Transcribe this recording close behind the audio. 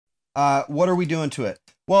What are we doing to it?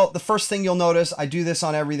 Well, the first thing you'll notice, I do this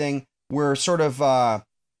on everything. We're sort of,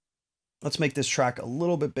 let's make this track a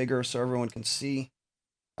little bit bigger so everyone can see.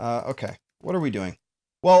 Okay, what are we doing?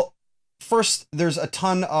 Well, first, there's a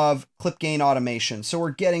ton of clip gain automation. So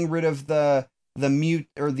we're getting rid of the mute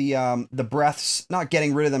or the breaths, not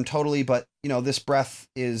getting rid of them totally, but you know, this breath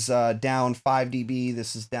is down 5 dB.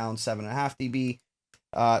 This is down 7.5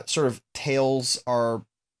 dB. Sort of tails are,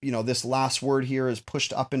 you know, this last word here is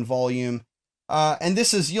pushed up in volume. And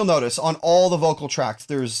this is, you'll notice on all the vocal tracks,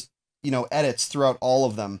 there's, you know, edits throughout all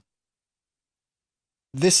of them.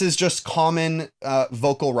 This is just common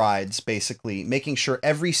vocal rides, basically, making sure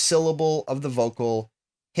every syllable of the vocal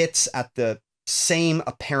hits at the same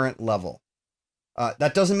apparent level.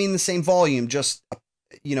 That doesn't mean the same volume, just,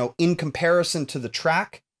 you know, in comparison to the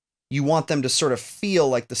track, you want them to sort of feel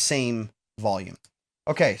like the same volume.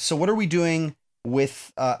 Okay, so what are we doing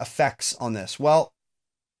with effects on this? Well,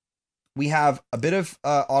 we have a bit of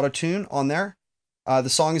auto-tune on there. The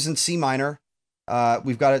song is in C minor.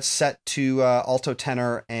 We've got it set to alto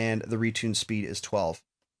tenor, and the retune speed is 12.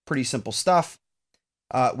 Pretty simple stuff.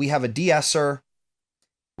 We have a de-esser.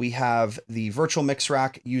 We have the virtual mix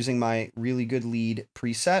rack using my really good lead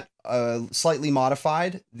preset, slightly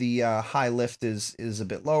modified. The high lift is a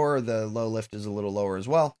bit lower. The low lift is a little lower as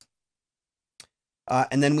well.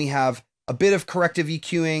 And then we have a bit of corrective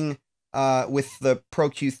EQing with the Pro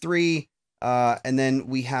Q3. And then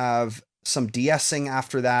we have some de-essing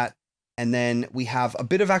after that. And then we have a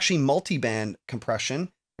bit of actually multi-band compression.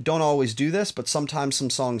 I don't always do this, but sometimes some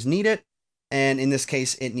songs need it. And in this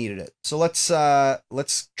case, it needed it. So let's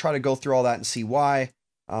try to go through all that and see why.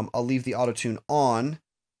 I'll leave the auto-tune on.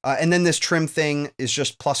 And then this trim thing is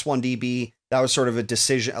just plus 1 dB. That was sort of a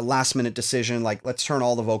decision, a last minute decision, like let's turn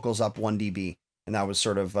all the vocals up 1 dB. And that was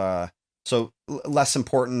sort of, so less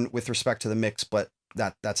important with respect to the mix, but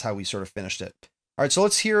that's how we sort of finished it. All right, so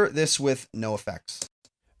let's hear this with no effects.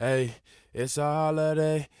 Hey, it's a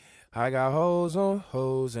holiday. I got hoes on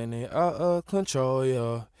hoes and they out of control,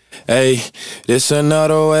 yeah. Hey, this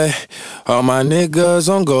another way. All my niggas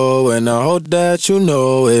on go, and I hope that you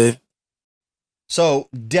know it. So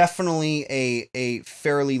definitely a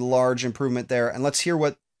fairly large improvement there. And let's hear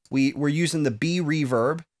what we're using the B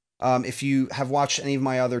reverb. If you have watched any of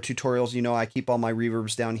my other tutorials, you know I keep all my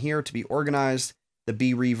reverbs down here to be organized. The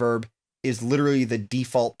B reverb is literally the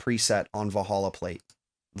default preset on Valhalla plate.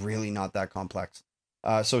 Really not that complex.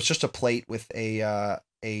 So it's just a plate with a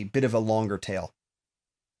bit of a longer tail.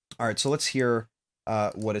 All right, so let's hear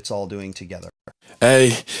what it's all doing together.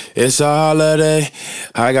 Hey, it's a holiday.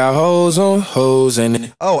 I got hoes on hoes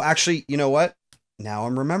and... Oh, actually, you know what? Now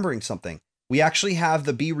I'm remembering something. We actually have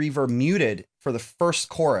the B reverb muted for the first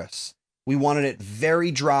chorus. We wanted it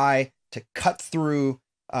very dry to cut through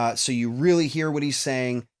so you really hear what he's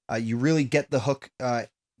saying. You really get the hook,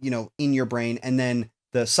 you know, in your brain, and then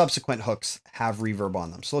the subsequent hooks have reverb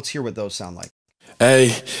on them. So let's hear what those sound like.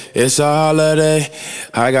 Hey, it's a holiday.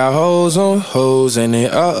 I got hoes on hoes and they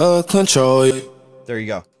out of control. There you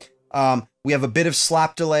go. We have a bit of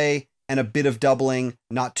slap delay and a bit of doubling,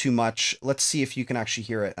 not too much. Let's see if you can actually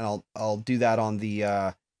hear it, and I'll do that on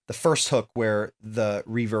the first hook where the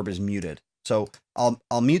reverb is muted. So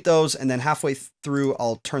I'll mute those, and then halfway through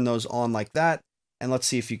I'll turn those on like that, and let's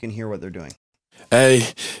see if you can hear what they're doing. Hey,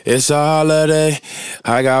 it's a holiday.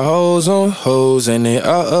 I got hoes on hoes and they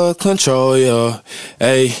out of control, yeah.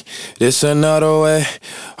 Hey, this another way.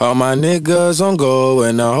 All my niggas on go,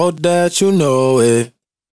 and I hope that you know it.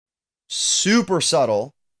 Super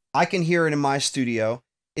subtle. I can hear it in my studio.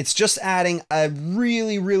 It's just adding a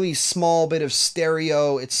really, really small bit of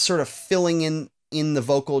stereo. It's sort of filling in the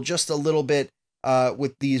vocal just a little bit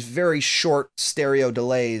with these very short stereo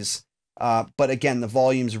delays. But again, the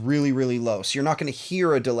volume's really, really low. So you're not going to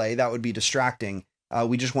hear a delay. That would be distracting.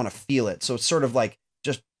 We just want to feel it. So it's sort of like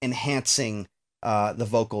just enhancing the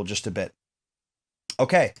vocal just a bit.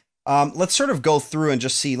 Okay, let's sort of go through and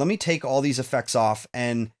just see. Let me take all these effects off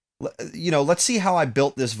and, you know, let's see how I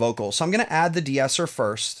built this vocal. So I'm going to add the de-esser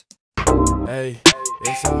first. Hey,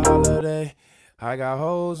 it's a holiday. I got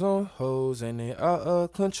hoes on hoes and they out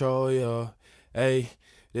of control, yeah. Hey,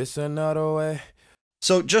 this another way.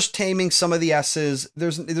 So just taming some of the S's.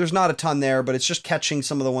 There's not a ton there, but it's just catching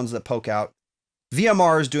some of the ones that poke out.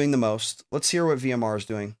 VMR is doing the most. Let's hear what VMR is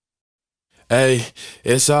doing. Hey,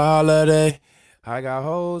 it's a holiday. I got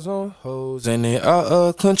hoes on hoes and they out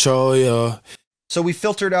of control, yeah. So we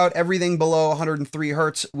filtered out everything below 103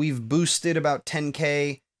 hertz. We've boosted about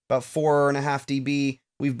 10K, about 4.5 dB.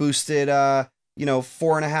 We've boosted, you know,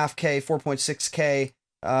 4.5K, 4.6K,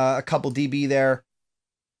 a couple dB there.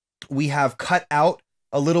 We have cut out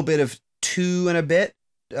a little bit of 2 and a bit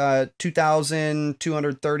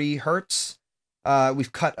 2230 hertz.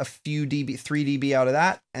 We've cut a few dB, 3 dB out of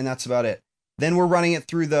that, and that's about it. Then we're running it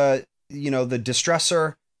through the, the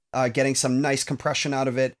distressor, getting some nice compression out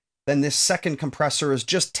of it. Then this second compressor is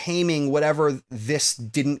just taming whatever this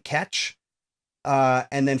didn't catch.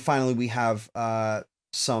 And then finally we have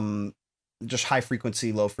some just high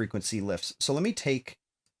frequency, low frequency lifts. So let me take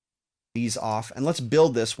these off and let's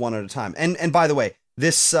build this one at a time. And by the way,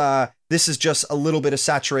 this is just a little bit of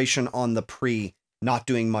saturation on the pre, not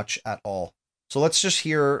doing much at all. So let's just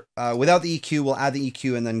hear without the EQ, we'll add the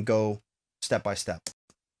EQ and then go step by step.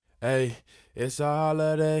 Hey, it's a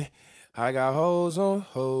holiday. I got hoes on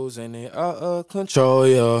hoes and they out of control,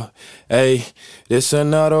 yeah. Hey, this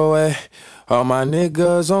another way. All my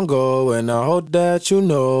niggas on go and I hope that you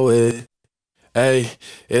know it. Hey,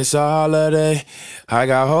 it's a holiday. I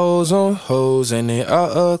got hoes on hoes and they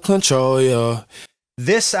out of control, yeah.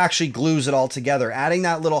 This actually glues it all together. Adding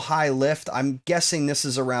that little high lift, I'm guessing this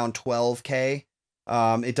is around 12K.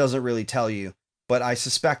 It doesn't really tell you, but I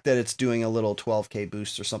suspect that it's doing a little 12K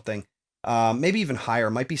boost or something. Maybe even higher,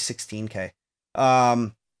 might be 16K.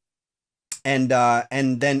 And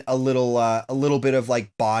then a little bit of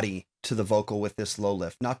like body to the vocal with this low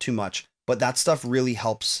lift, not too much, but that stuff really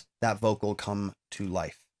helps that vocal come to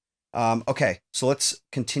life. Okay, so let's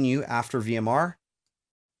continue after VMR.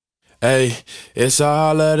 Hey, it's a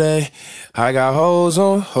holiday. I got hoes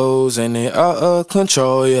on hoes and they out of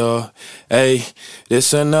control, yeah. Hey,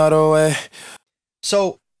 this another way.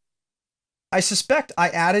 So I suspect I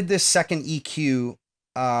added this second EQ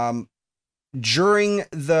during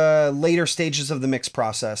the later stages of the mix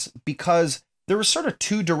process because there were sort of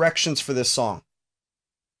two directions for this song.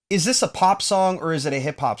 Is this a pop song or is it a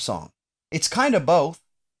hip hop song? It's kind of both,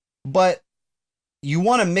 but you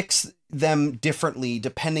want to mix them differently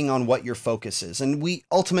depending on what your focus is. And we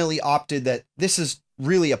ultimately opted that this is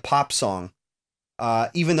really a pop song,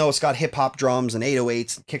 even though it's got hip hop drums and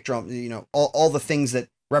 808s and kick drum, all the things that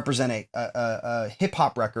represent a hip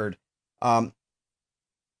hop record. But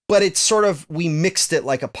it's sort of, we mixed it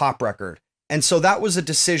like a pop record. And so that was a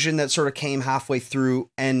decision that sort of came halfway through.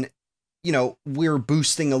 And, we're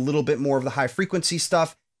boosting a little bit more of the high frequency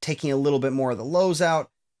stuff, taking a little bit more of the lows out.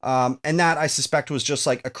 And that I suspect was just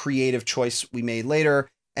like a creative choice we made later.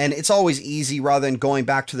 And it's always easy rather than going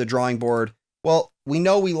back to the drawing board. Well, we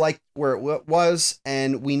know we like where it was,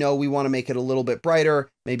 and we know we want to make it a little bit brighter,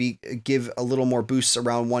 maybe give a little more boosts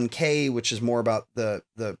around 1K, which is more about the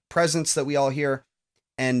presence that we all hear.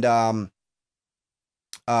 And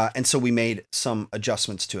so we made some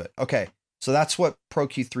adjustments to it. Okay, so that's what Pro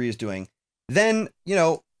Q3 is doing. Then,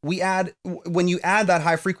 when you add that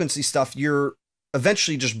high frequency stuff, you're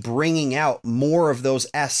eventually just bringing out more of those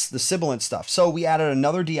the sibilant stuff. So we added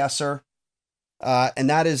another de-esser, and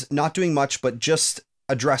that is not doing much, but just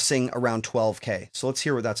addressing around 12K. So let's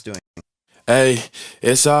hear what that's doing. Hey,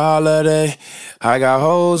 it's a holiday. I got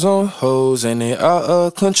hoes on hoes and they out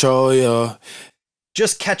of control, yeah.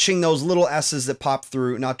 Just catching those little S's that pop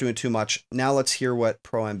through, not doing too much. Now let's hear what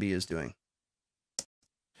Pro MB is doing.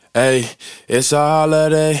 Hey, it's a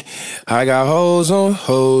holiday. I got hoes on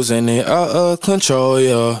hoes and they out of control,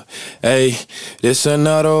 yeah. Hey, this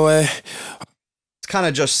another way. It's kind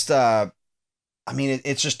of just,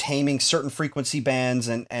 it's just taming certain frequency bands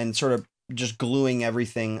and sort of just gluing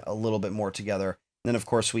everything a little bit more together. And then, of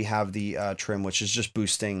course, we have the trim, which is just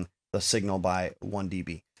boosting the signal by 1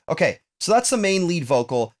 dB. Okay, so that's the main lead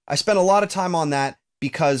vocal. I spent a lot of time on that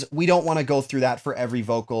because we don't want to go through that for every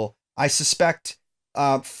vocal. I suspect...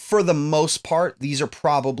 for the most part, these are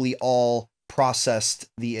probably all processed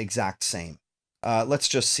the exact same. Let's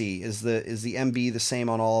just see. Is the MB the same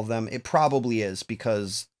on all of them? It probably is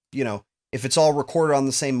because, if it's all recorded on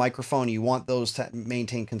the same microphone, you want those to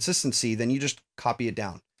maintain consistency, then you just copy it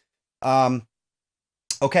down.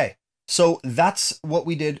 Okay, so that's what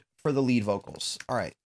we did for the lead vocals. All right,